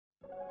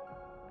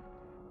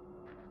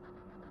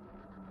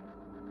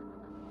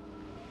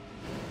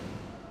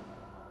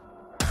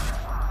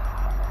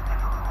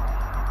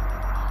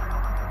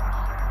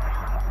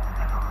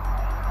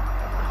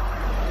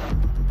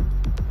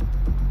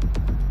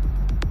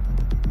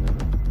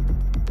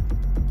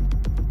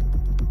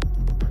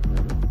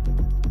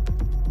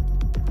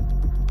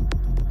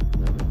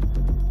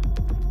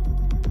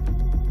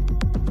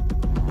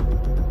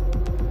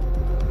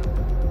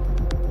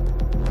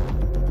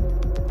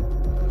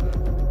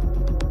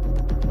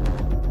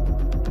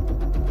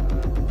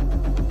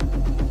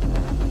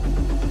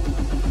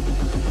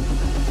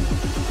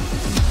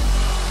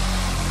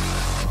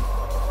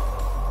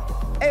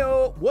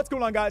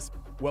going on, guys?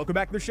 Welcome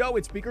back to the show.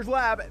 It's Beaker's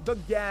Lab. The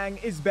gang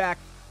is back.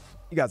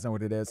 You guys know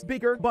what it is.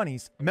 Beaker,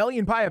 bunnies, Melly,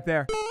 and Pie up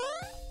there.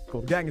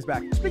 Cool, the gang is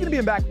back. Speaking of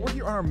being back, we're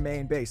here on our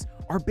main base.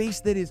 Our base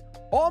that is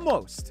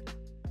almost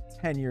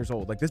 10 years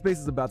old. Like, this base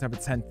is about to have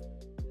its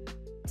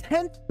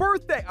 10th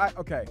birthday.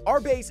 Okay. Our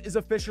base is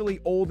officially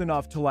old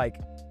enough to, like,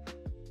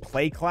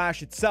 play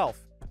Clash itself.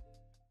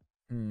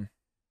 All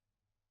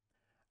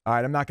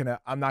right, I'm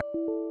not...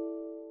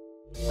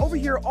 Over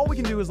here, all we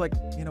can do is, like,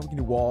 you know, we can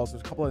do walls.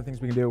 There's a couple other things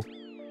we can do.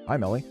 Hi,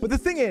 Melly. But the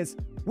thing is,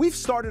 we've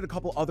started a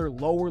couple other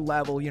lower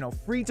level, you know,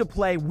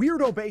 free-to-play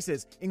weirdo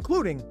bases,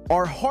 including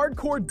our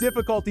hardcore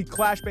difficulty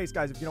Clash base,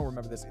 guys. If you don't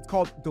remember this, it's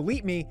called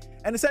Delete Me.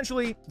 And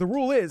essentially, the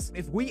rule is,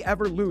 if we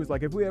ever lose,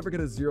 like, if we ever get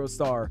a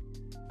 0-star,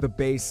 the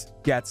base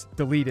gets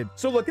deleted.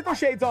 So look, get those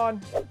shades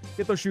on,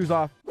 get those shoes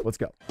off. Let's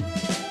go.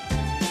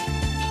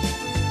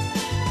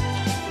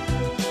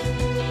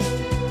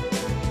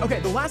 Okay,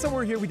 the last time we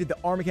were here, we did the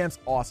army camps.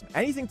 Awesome.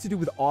 Anything to do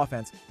with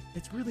offense,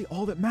 it's really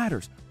all that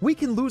matters. We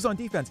can lose on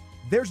defense.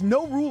 There's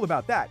no rule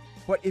about that.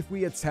 But if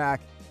we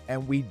attack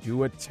and we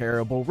do a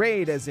terrible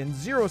raid, as in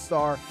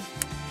 0-star,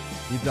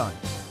 you're done.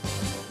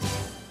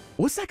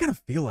 What's that gonna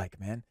feel like,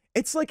 man?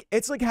 It's like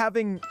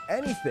having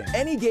anything.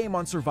 Any game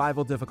on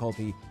survival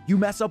difficulty, you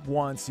mess up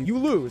once, you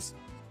lose,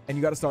 and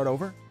you gotta start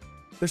over.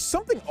 There's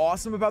something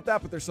awesome about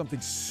that, but there's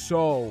something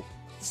so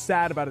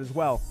sad about it as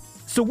well.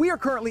 So we are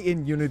currently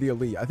in Unity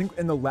Elite. I think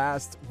in the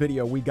last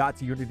video, we got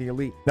to Unity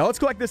Elite. Now let's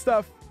collect this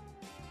stuff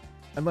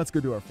and let's go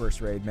do our first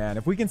raid, man.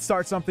 If we can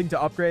start something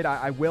to upgrade,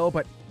 I will,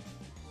 but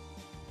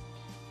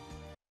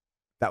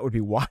that would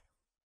be wild.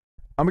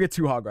 I'm gonna get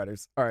 2 hog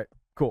riders. All right,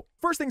 cool.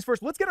 First things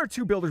first, let's get our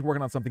 2 builders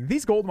working on something.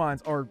 These gold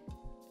mines are,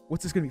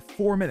 what's this gonna be?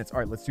 4 minutes. All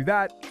right, let's do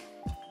that.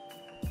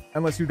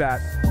 And let's do that.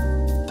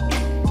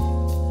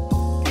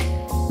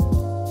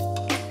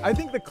 I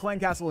think the clan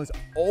castle is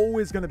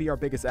always gonna be our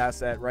biggest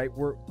asset, right?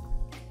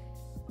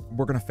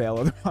 We're gonna fail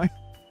otherwise.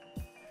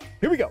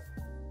 Here we go.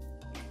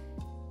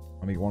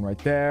 Let me get one right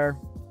there.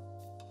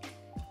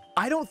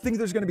 I don't think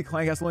there's gonna be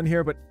clan castle in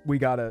here, but we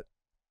gotta.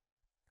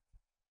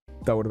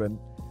 That would have been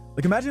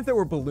like, imagine if there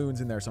were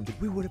balloons in there or something.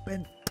 We would have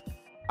been.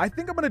 I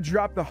think I'm gonna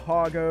drop the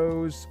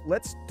hoggos.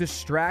 Let's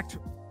distract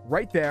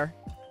right there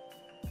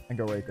and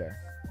go right there.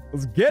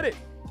 Let's get it.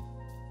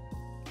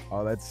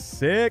 Oh, that's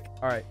sick.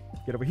 All right,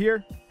 get over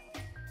here.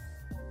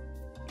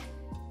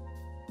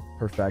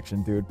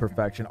 Perfection, dude.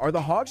 Perfection. Are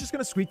the hogs just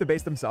going to sweep the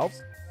base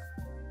themselves?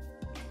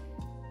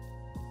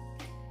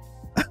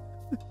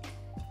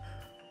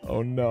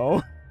 Oh,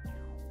 no.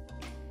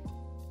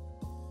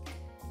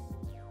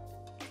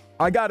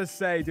 I got to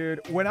say,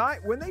 dude, when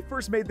they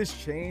first made this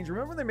change,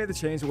 remember when they made the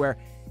change where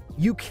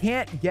you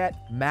can't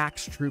get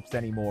max troops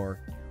anymore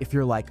if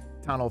you're like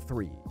Tunnel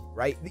 3,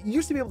 right? You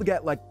used to be able to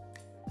get like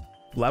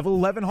level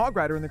 11 hog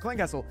rider in the clan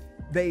castle.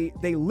 They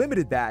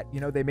limited that, you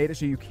know, they made it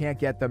so you can't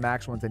get the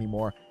max ones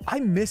anymore.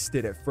 I missed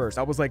it at first.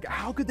 I was like,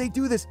 how could they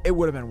do this? It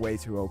would have been way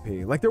too OP.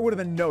 Like, there would have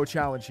been no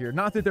challenge here.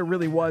 Not that there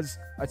really was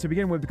to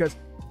begin with, because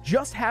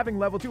just having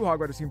level 2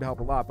 hog rider seemed to help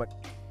a lot,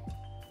 but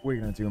what are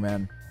you gonna do,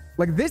 man?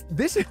 Like,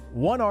 this is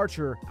one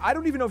archer. I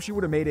don't even know if she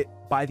would have made it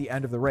by the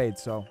end of the raid,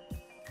 so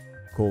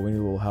cool. We need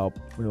a little help.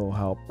 We need a little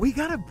help. We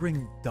gotta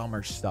bring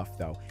dumber stuff,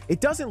 though.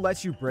 It doesn't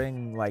let you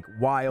bring, like,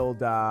 wild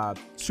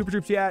super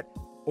troops yet,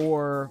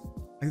 or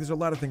like, there's a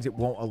lot of things it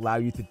won't allow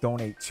you to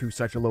donate to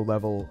such a low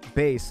level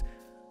base,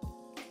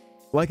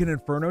 like an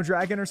Inferno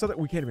Dragon or something.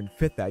 We can't even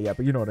fit that yet,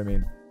 but you know what I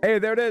mean. Hey,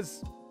 there it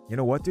is. You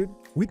know what, dude?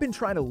 We've been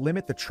trying to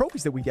limit the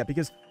trophies that we get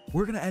because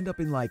we're gonna end up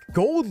in like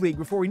Gold League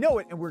before we know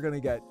it, and we're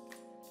gonna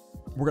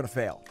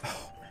fail.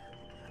 Oh, man.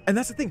 And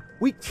that's the thing.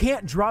 We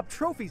can't drop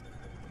trophies.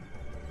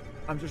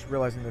 I'm just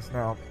realizing this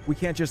now. We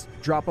can't just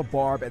drop a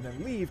barb and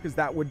then leave, because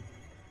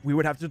we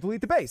would have to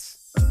delete the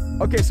base.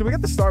 Okay, so we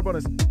got the star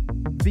bonus.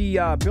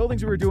 The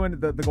buildings we were doing,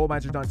 the gold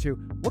mines are done too.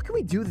 What can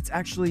we do that's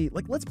actually,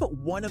 like, let's put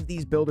one of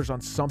these builders on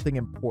something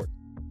important.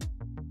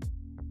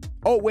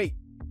 Oh, wait.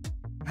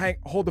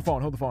 Hold the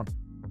phone.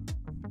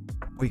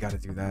 We got to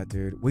do that,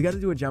 dude. We got to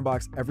do a gem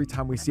box every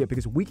time we see it,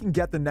 because we can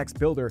get the next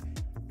builder.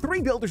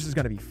 3 builders is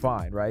going to be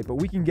fine, right? But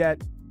we can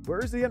get, where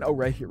is the end? Oh,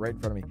 right here, right in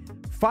front of me.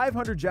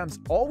 500 gems.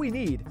 All we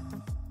need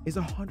is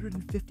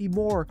 150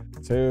 more.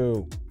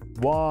 2,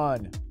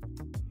 1.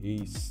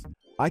 Peace.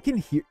 I can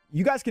hear,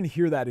 you guys can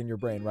hear that in your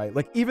brain, right?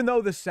 Like, even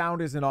though the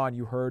sound isn't on,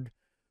 you heard.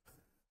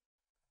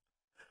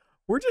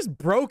 We're just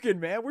broken,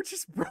 man. We're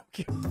just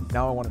broken.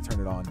 Now I want to turn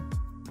it on.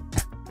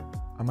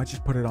 I might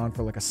just put it on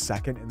for like a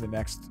second in the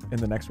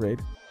next raid.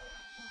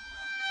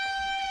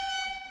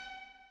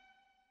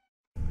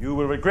 You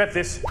will regret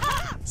this.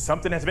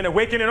 Something has been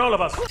awakened in all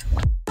of us.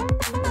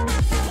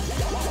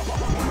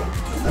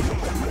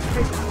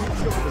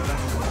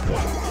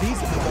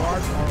 These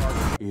barbs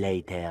are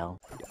later.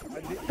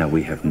 Now,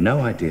 we have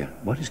no idea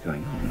what is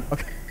going on,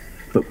 okay,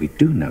 but we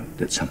do know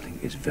that something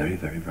is very,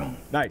 very wrong.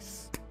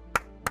 Nice.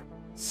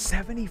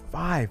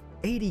 75,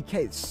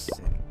 80K. Sick.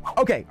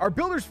 Okay, our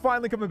builder's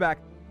finally coming back.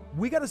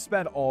 We got to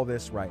spend all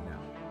this right now,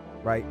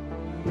 right?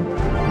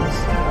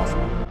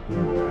 Awesome.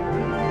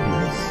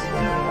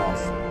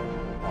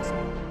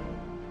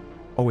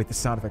 Oh, wait, the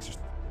sound effects are...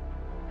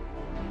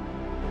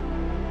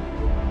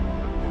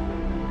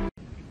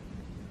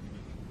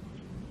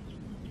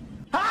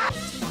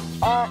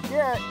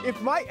 Yeah, if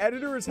my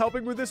editor is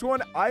helping with this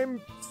one, I'm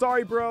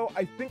sorry, bro.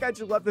 I think I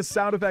just left the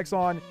sound effects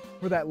on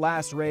for that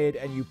last raid,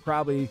 and you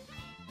probably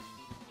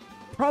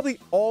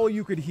all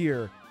you could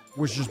hear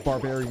was just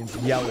barbarians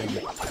yelling.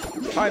 All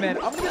right, man,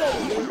 I'm gonna get all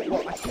the loot.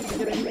 Well, I can't even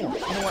get any more. You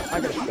know what?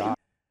 I gotta stop.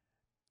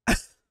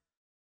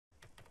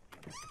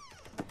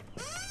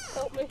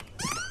 Help me.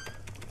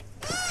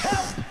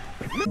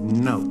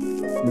 No.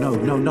 No,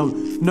 no, no,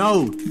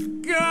 no!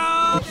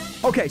 Go!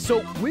 Okay,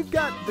 so we've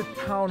got the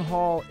town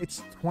hall.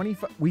 It's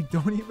 25. We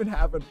don't even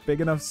have a big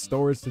enough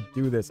storage to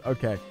do this.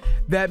 Okay,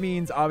 that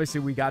means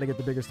obviously we got to get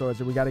the bigger storage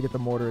and we got to get the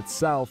mortar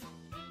itself.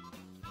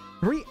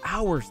 3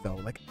 hours though.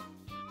 Like,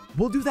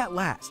 we'll do that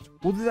last.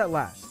 We'll do that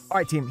last. All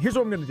right, team, here's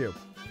what I'm going to do.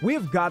 We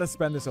have got to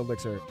spend this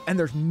elixir, and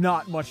there's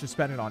not much to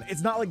spend it on.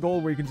 It's not like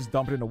gold where you can just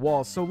dump it into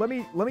walls. So let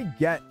me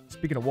get,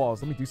 speaking of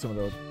walls, let me do some of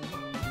those.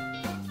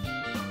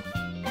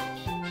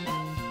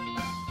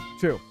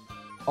 2.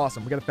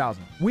 Awesome, we got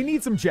 1,000. We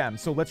need some gems,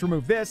 so let's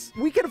remove this.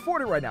 We can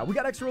afford it right now. We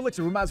got extra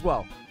elixir, we might as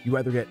well. You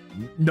either get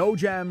no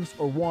gems,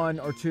 or 1,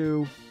 or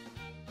 2.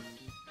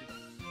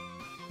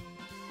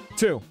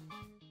 2.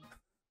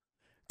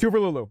 2 for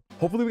Lulu.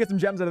 Hopefully we get some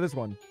gems out of this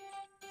one.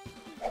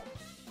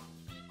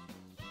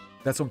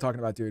 That's what I'm talking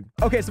about, dude.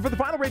 Okay, so for the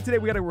final raid today,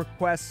 we got to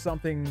request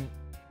something.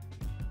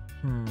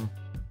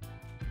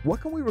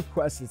 What can we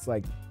request that's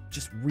like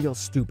just real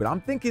stupid? I'm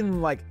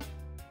thinking like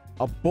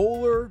a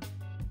bowler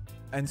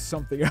and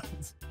something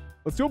else.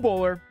 Let's do a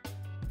bowler.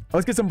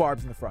 Let's get some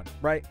barbs in the front,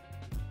 right?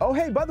 Oh,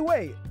 hey, by the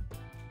way,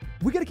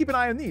 we got to keep an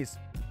eye on these.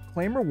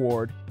 Claim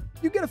reward.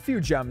 You get a few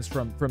gems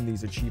from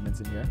these achievements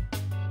in here.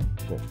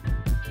 Cool.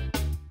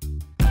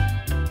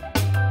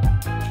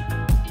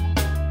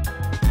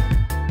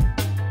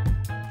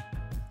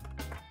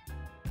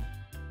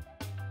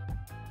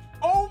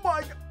 Oh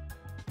my God.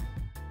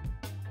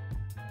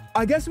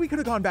 I guess we could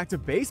have gone back to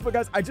base, but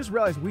guys, I just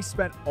realized we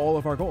spent all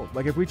of our gold.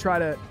 Like if we try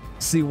to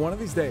see one of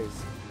these days,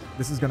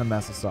 this is going to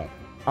mess us up.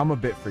 I'm a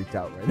bit freaked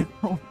out right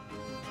now.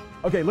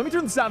 Okay, let me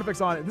turn the sound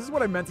effects on. This is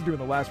what I meant to do in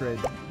the last raid.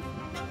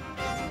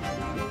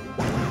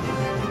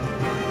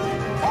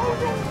 Oh,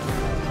 no.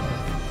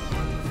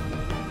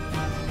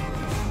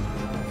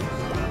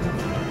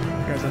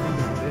 Guys, I think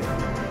this is it.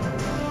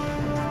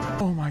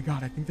 Oh my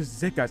God, I think this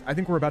is it, guys. I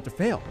think we're about to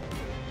fail.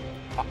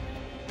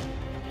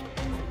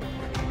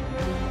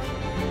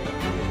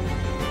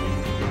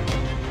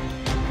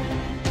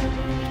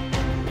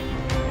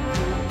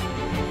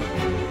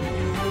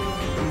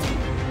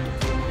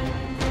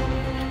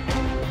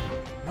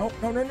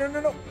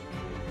 No.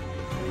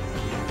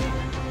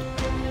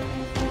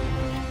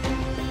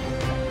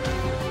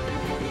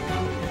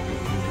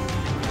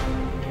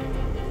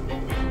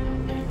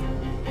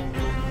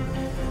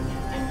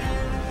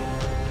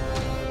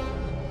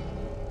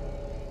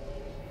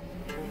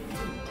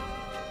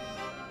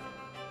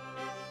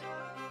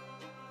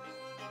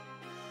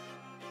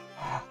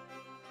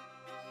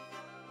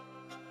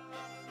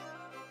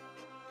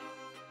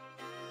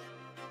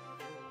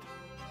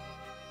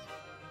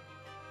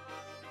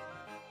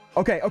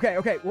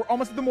 Okay. We're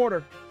almost at the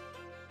mortar.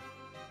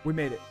 We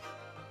made it.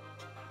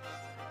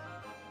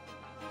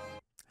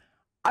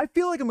 I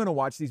feel like I'm going to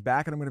watch these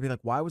back and I'm going to be like,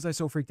 why was I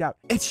so freaked out?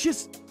 It's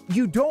just,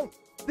 you don't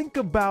think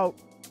about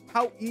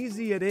how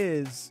easy it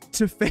is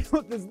to fail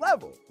at this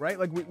level, right?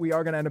 Like we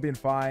are going to end up being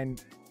fine,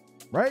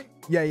 right?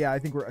 Yeah, I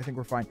think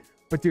we're fine.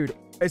 But dude,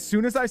 as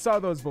soon as I saw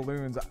those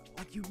balloons,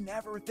 like you'd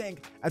never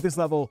think at this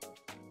level,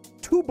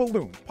 2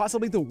 balloons,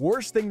 possibly the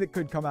worst thing that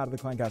could come out of the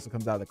clan castle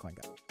comes out of the clan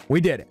castle. We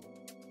did it.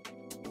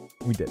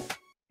 We did it.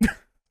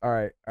 All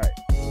right. All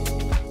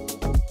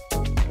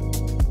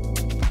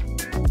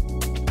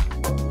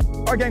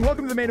right, gang,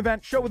 welcome to the main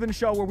event, show within a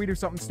show where we do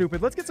something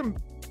stupid. Let's get some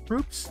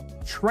troops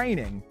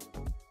training.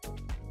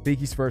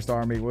 Beaky's first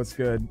army, what's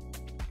good?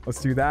 Let's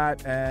do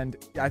that. And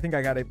I think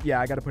I gotta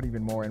put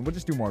even more in. We'll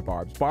just do more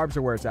barbs. Barbs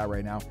are where it's at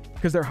right now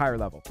because they're higher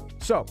level.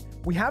 So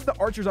we have the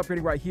archers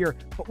upgrading right here,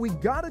 but we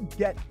gotta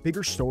get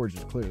bigger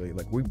storages, clearly.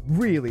 Like we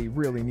really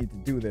need to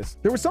do this.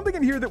 There was something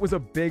in here that was a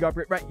big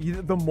upgrade, right?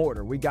 The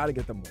mortar. We gotta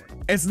get the mortar.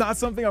 It's not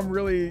something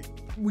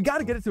we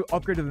gotta get it to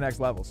upgrade to the next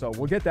level. So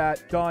we'll get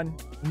that done.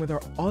 And with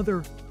our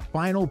other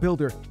final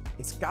builder,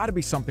 it's got to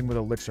be something with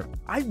elixir.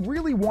 I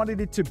really wanted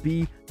it to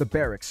be the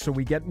barracks, so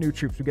we get new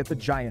troops, we get the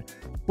giant,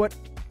 but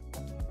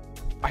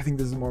I think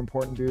this is more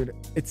important, dude.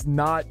 It's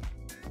not.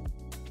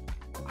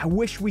 I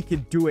wish we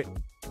could do it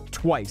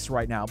twice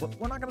right now, but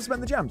we're not going to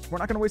spend the gems. We're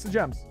not going to waste the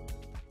gems.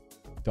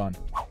 Done.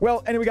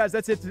 Well, anyway, guys,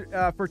 that's it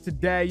for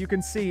today. You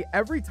can see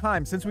every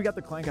time since we got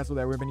the clan castle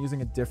there, we've been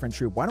using a different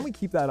troop. Why don't we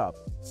keep that up?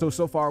 So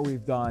far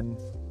we've done,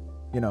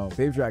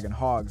 Babe Dragon,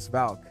 Hogs,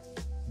 Valk,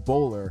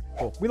 Bowler.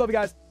 Cool. We love you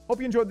guys. Hope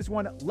you enjoyed this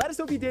one. Let us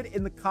know if you did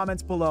in the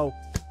comments below.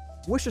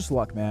 Wish us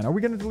luck, man. Are we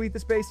going to delete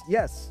this base?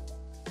 Yes.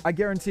 I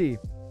guarantee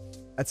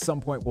at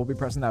some point we'll be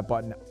pressing that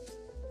button.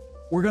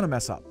 We're going to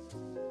mess up.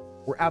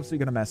 We're absolutely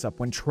going to mess up.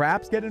 When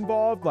traps get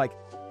involved, like,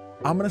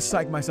 I'm going to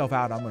psych myself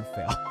out. I'm going to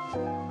fail.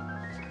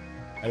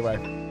 Anyway,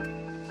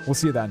 we'll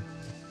see you then.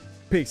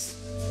 Peace.